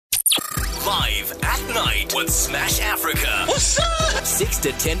5 at night with Smash Africa. What's up? 6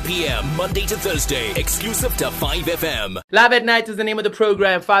 to 10 p.m. Monday to Thursday. Exclusive to 5FM. Live at Night is the name of the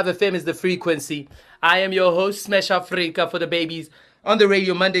program. 5FM is the frequency. I am your host, Smash Africa, for the babies on the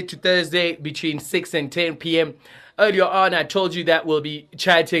radio Monday to Thursday between 6 and 10 p.m. Earlier on, I told you that we'll be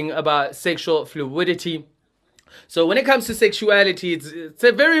chatting about sexual fluidity. So when it comes to sexuality, it's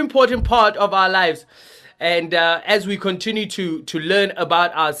a very important part of our lives. And as we continue to learn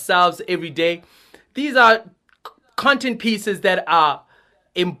about ourselves every day, these are content pieces that are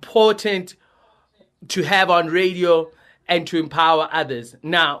important to have on radio and to empower others.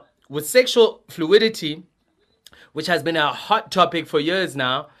 Now, with sexual fluidity, which has been a hot topic for years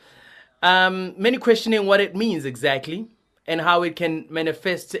now, many questioning what it means exactly and how it can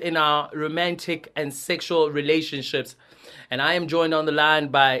manifest in our romantic and sexual relationships. And I am joined on the line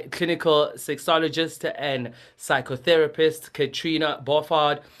by clinical sexologist and psychotherapist Catriona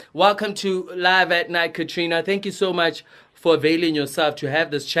Boffard. Welcome to Live at Night, Catriona. Thank you so much for availing yourself to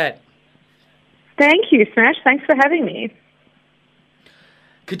have this chat. Thank you, Smash. Thanks for having me.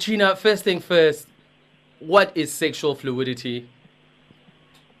 Catriona, first thing first, what is sexual fluidity?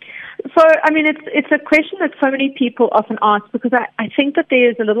 So, it's a question that so many people often ask because I think that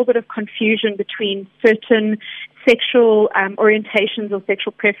there's a little bit of confusion between certain sexual orientations or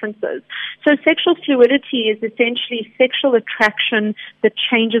sexual preferences. So sexual fluidity is essentially sexual attraction that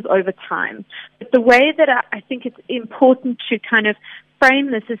changes over time. But the way that I think it's important to kind of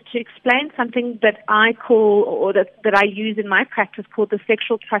frame this is to explain something that I call, or that I use in my practice, called the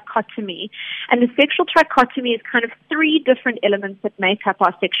sexual trichotomy. And the sexual trichotomy is kind of three different elements that make up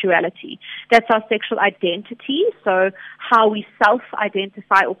our sexuality. That's our sexual identity, so how we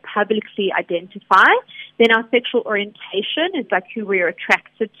self-identify or publicly identify. Then our sexual orientation is like who we're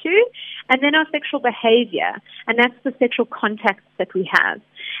attracted to. And then our sexual behavior, and that's the sexual contacts that we have.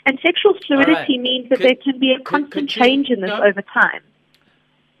 And sexual fluidity means that there can be a constant change in this over time.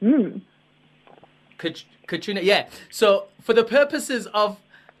 Catriona, yeah. So for the purposes of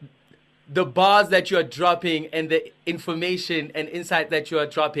the bars that you are dropping and the information and insight that you are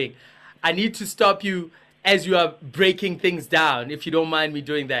dropping, I need to stop you as you are breaking things down, if you don't mind me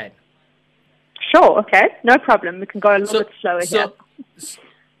doing that. Sure, okay. No problem. We can go a little bit slower here.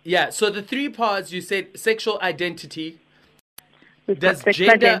 Yeah, so the three parts, you said sexual identity. Does sexual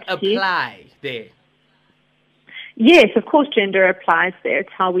gender identity apply there? Yes, of course gender applies there. It's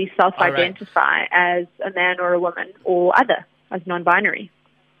how we self-identify as a man or a woman or other, as non-binary.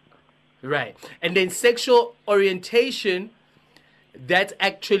 Right. And then sexual orientation, that's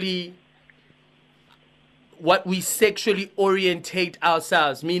actually what we sexually orientate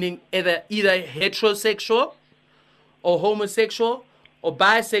ourselves, meaning either heterosexual or homosexual or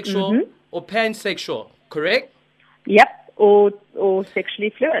bisexual or pansexual, correct? Yep, or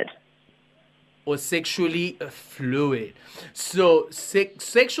sexually fluid. Or sexually fluid. So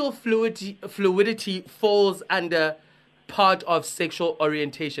sexual fluidity falls under part of sexual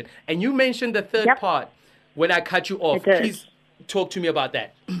orientation. And you mentioned the third part when I cut you off. Please talk to me about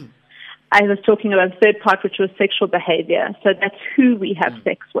that. I was talking about the third part, which was sexual behavior. So that's who we have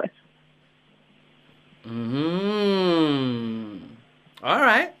sex with. All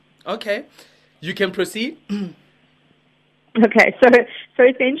right. Okay. You can proceed. Okay, so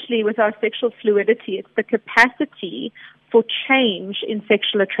essentially with our sexual fluidity, it's the capacity for change in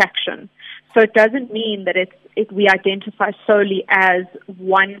sexual attraction. So it doesn't mean that we identify solely as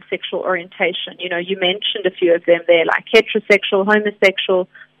one sexual orientation. You know, you mentioned a few of them there, like heterosexual, homosexual,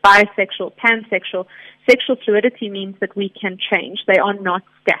 bisexual, pansexual. Sexual fluidity means that we can change. They are not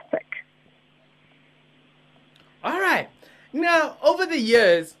static. All right. Now, over the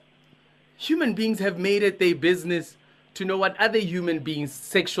years, human beings have made it their business to know what other human beings'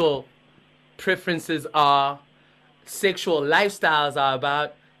 sexual preferences are, sexual lifestyles are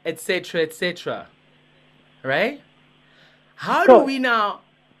about, etc., right? How do we now,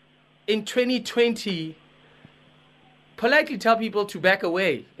 in 2020, politely tell people to back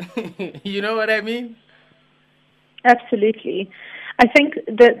away? You know what I mean? Absolutely. I think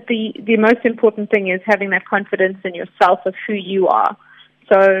that the most important thing is having that confidence in yourself of who you are.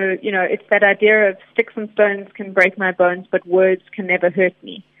 So, you know, it's that idea of sticks and stones can break my bones, but words can never hurt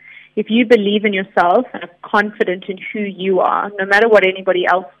me. If you believe in yourself and are confident in who you are, no matter what anybody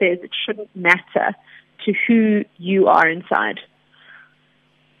else says, it shouldn't matter to who you are inside.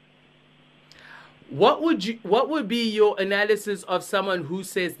 What would be your analysis of someone who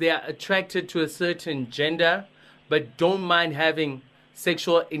says they are attracted to a certain gender, but don't mind having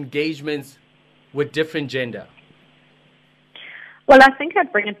sexual engagements with different gender? Well, I think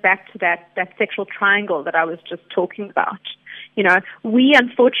I'd bring it back to that sexual triangle that I was just talking about. You know, we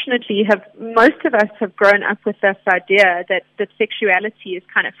unfortunately most of us have grown up with this idea that sexuality is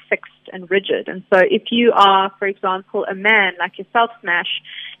kind of fixed and rigid. And so if you are, for example, a man like yourself, Smash,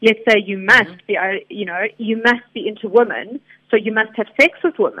 let's say you must be, you must be into women, so you must have sex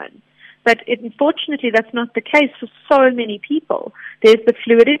with women. But unfortunately, that's not the case for so many people. There's the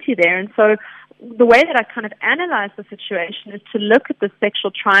fluidity there. And so the way that I kind of analyze the situation is to look at the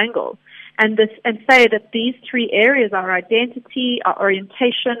sexual triangle and say that these three areas, our identity, our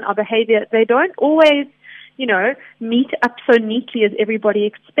orientation, our behavior, they don't always, meet up so neatly as everybody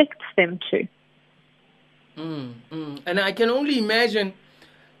expects them to. And I can only imagine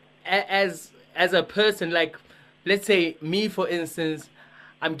as a person, like, let's say me, for instance,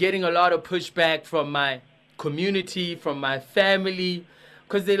 I'm getting a lot of pushback from my community, from my family,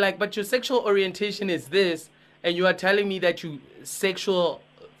 because they're like, but your sexual orientation is this, and you are telling me that you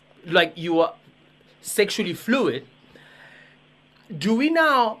are sexually fluid. Do we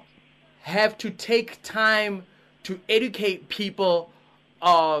now have to take time to educate people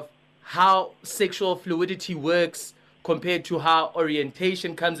of how sexual fluidity works compared to how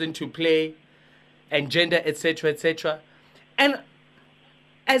orientation comes into play and gender, etc., etc.? And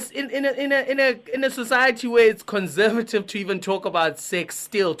as in a society where it's conservative to even talk about sex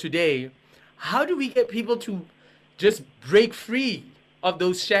still today, how do we get people to just break free of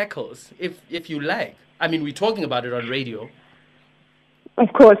those shackles, if you like? I mean, we're talking about it on radio.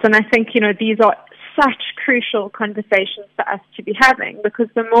 Of course, and I think, these are such crucial conversations for us to be having, because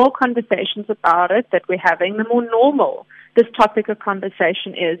the more conversations about it that we're having, the more normal this topic of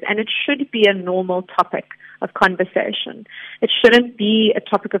conversation is, and it should be a normal topic of conversation. It shouldn't be a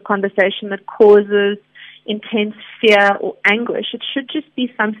topic of conversation that causes intense fear or anguish. It should just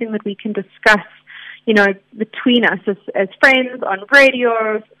be something that we can discuss, between us as friends, on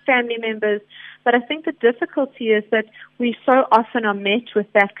radio, family members. But I think the difficulty is that we so often are met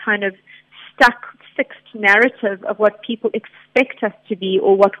with that kind of stuck, fixed narrative of what people expect us to be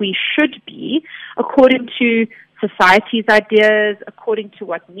or what we should be, according to society's ideas, according to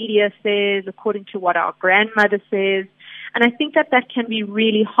what media says, according to what our grandmother says. And I think that can be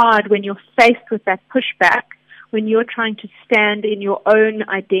really hard when you're faced with that pushback, when you're trying to stand in your own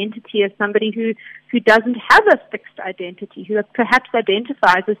identity as somebody who doesn't have a fixed identity, who perhaps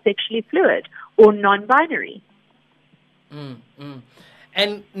identifies as sexually fluid or non-binary.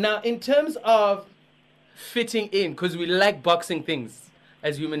 And now, in terms of fitting in, because we like boxing things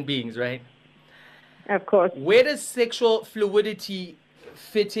as human beings, right? Of course. Where does sexual fluidity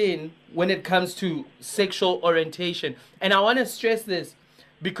fit in when it comes to sexual orientation? And I want to stress this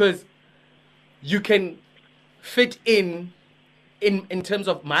because you can fit in terms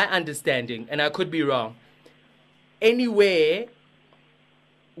of my understanding, and I could be wrong, anywhere,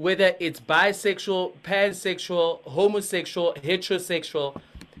 whether it's bisexual, pansexual, homosexual, heterosexual,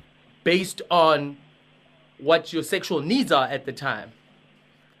 based on what your sexual needs are at the time.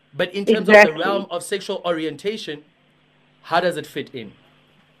 But in terms of the realm of sexual orientation, how does it fit in?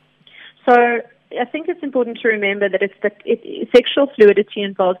 So I think it's important to remember that sexual fluidity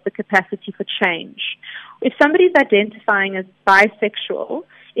involves the capacity for change. If somebody's identifying as bisexual,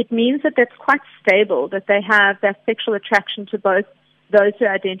 it means that that's quite stable, that they have that sexual attraction to both those who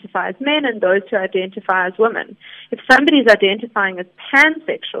identify as men and those who identify as women. If somebody's identifying as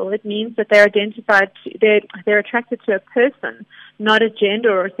pansexual, it means that they're attracted to a person, not a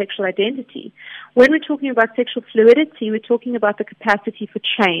gender or a sexual identity. When we're talking about sexual fluidity, we're talking about the capacity for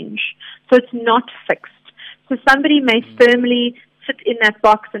change. So it's not fixed. So somebody may firmly sit in that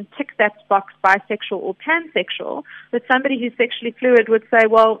box and tick that box, bisexual or pansexual, but somebody who's sexually fluid would say,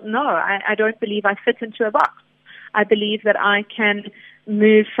 well, no, I don't believe I fit into a box. I believe that I can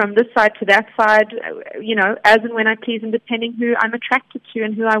move from this side to that side, as and when I please, and depending who I'm attracted to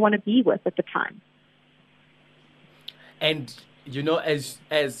and who I want to be with at the time. And,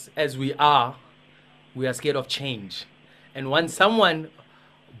 as we are scared of change. And when someone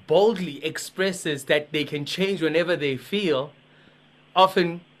boldly expresses that they can change whenever they feel,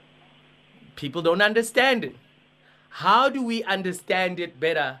 often people don't understand it. How do we understand it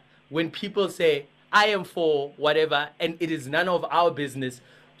better when people say, I am for whatever, and it is none of our business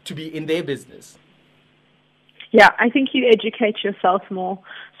to be in their business? Yeah, I think you educate yourself more.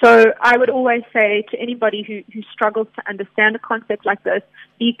 So I would always say to anybody who struggles to understand a concept like this,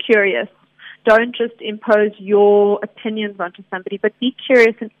 be curious. Don't just impose your opinions onto somebody, but be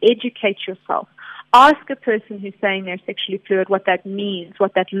curious and educate yourself. Ask a person who's saying they're sexually fluid what that means,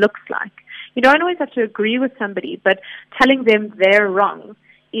 what that looks like. You don't always have to agree with somebody, but telling them they're wrong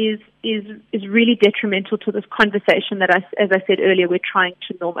is really detrimental to this conversation that, as I said earlier, we're trying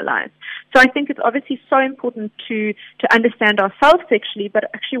to normalize. So I think it's obviously so important to understand ourselves sexually, but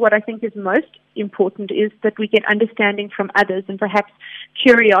actually what I think is most important is that we get understanding from others and perhaps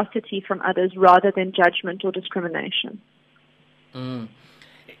curiosity from others rather than judgment or discrimination.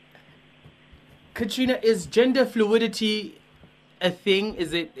 Catriona, is gender fluidity a thing?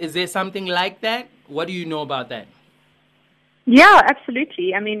 Is there something like that? What do you know about that? Yeah,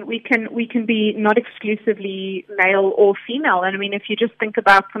 absolutely. I mean, we can be not exclusively male or female. And I mean, if you just think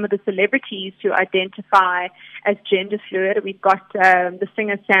about some of the celebrities who identify as gender fluid, we've got the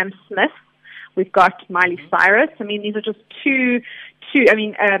singer Sam Smith, we've got Miley Cyrus. I mean, these are just two. I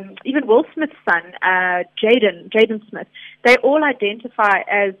mean, even Will Smith's son, Jaden Smith, they all identify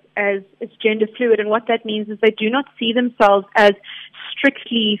as gender fluid, and what that means is they do not see themselves as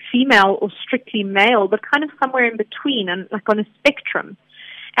strictly female or strictly male, but kind of somewhere in between, and like on a spectrum.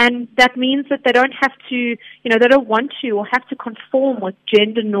 And that means that they don't have to, they don't want to or have to conform with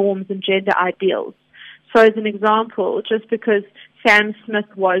gender norms and gender ideals. So as an example, just because Sam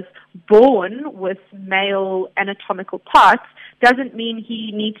Smith was born with male anatomical parts doesn't mean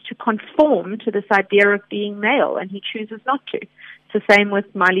he needs to conform to this idea of being male, and he chooses not to. It's the same with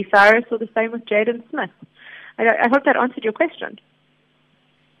Miley Cyrus or the same with Jaden Smith. I hope that answered your question.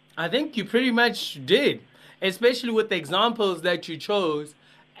 I think you pretty much did, especially with the examples that you chose.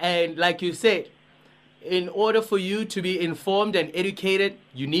 And like you said, in order for you to be informed and educated,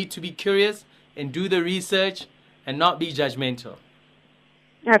 you need to be curious and do the research and not be judgmental.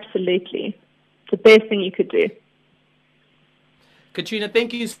 Absolutely. The best thing you could do. Catriona,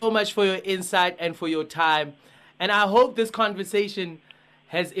 thank you so much for your insight and for your time. And I hope this conversation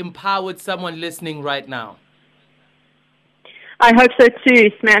has empowered someone listening right now. I hope so too,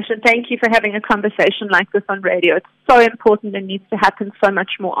 Smash. And thank you for having a conversation like this on radio. It's so important and needs to happen so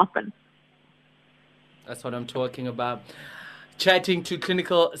much more often. That's what I'm talking about. Chatting to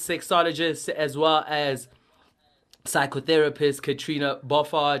clinical sexologists as well as psychotherapist Catriona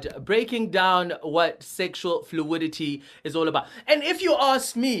Boffard, breaking down what sexual fluidity is all about. And if you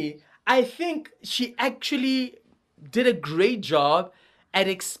ask me, I think she actually did a great job at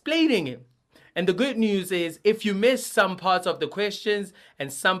explaining it. And the good news is, if you miss some parts of the questions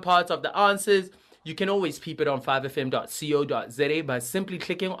and some parts of the answers, you can always peep it on 5fm.co.za by simply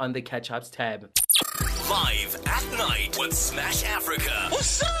clicking on the Catch-Ups tab. Live at night with Smash Africa.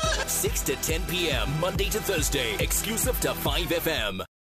 What's up? 6 to 10 p.m. Monday to Thursday. Exclusive to 5FM.